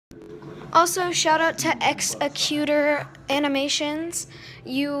Also, shout out to Executor Animations.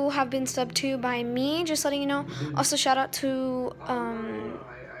 You have been subbed to by me, just letting you know. Also, shout out to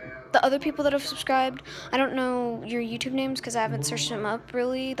the other people that have subscribed. I don't know your YouTube names because I haven't searched them up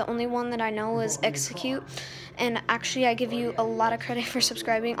really. The only one that I know is Execute. And actually, I give you a lot of credit for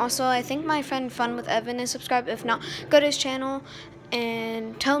subscribing. Also, I think my friend Fun with Evan is subscribed. If not, go to his channel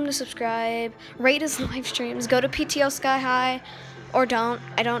and tell him to subscribe. Rate his live streams. Go to PTL Sky High. Or don't.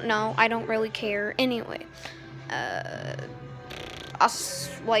 I don't know. I don't really care. Anyway. A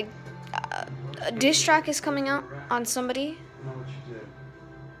diss track is coming out on somebody.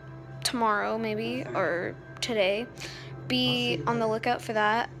 Tomorrow, maybe. Or today. Be on the lookout for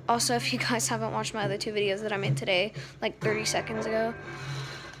that. Also, if you guys haven't watched my other 2 videos that I made today, like 30 seconds ago,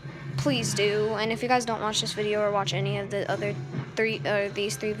 please do. And if you guys don't watch this video or watch any of the other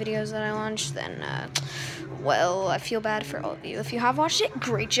these 3 videos that I launched, then well, I feel bad for all of you. If you have watched it,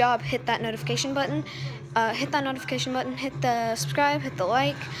 great job. Hit that notification button. Hit the subscribe, hit the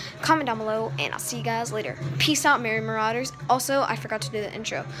like, comment down below, and I'll see you guys later. Peace out, Merry Marauders. Also, I forgot to do the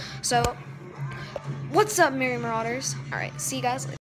intro. So, what's up, Merry Marauders? Alright, see you guys later.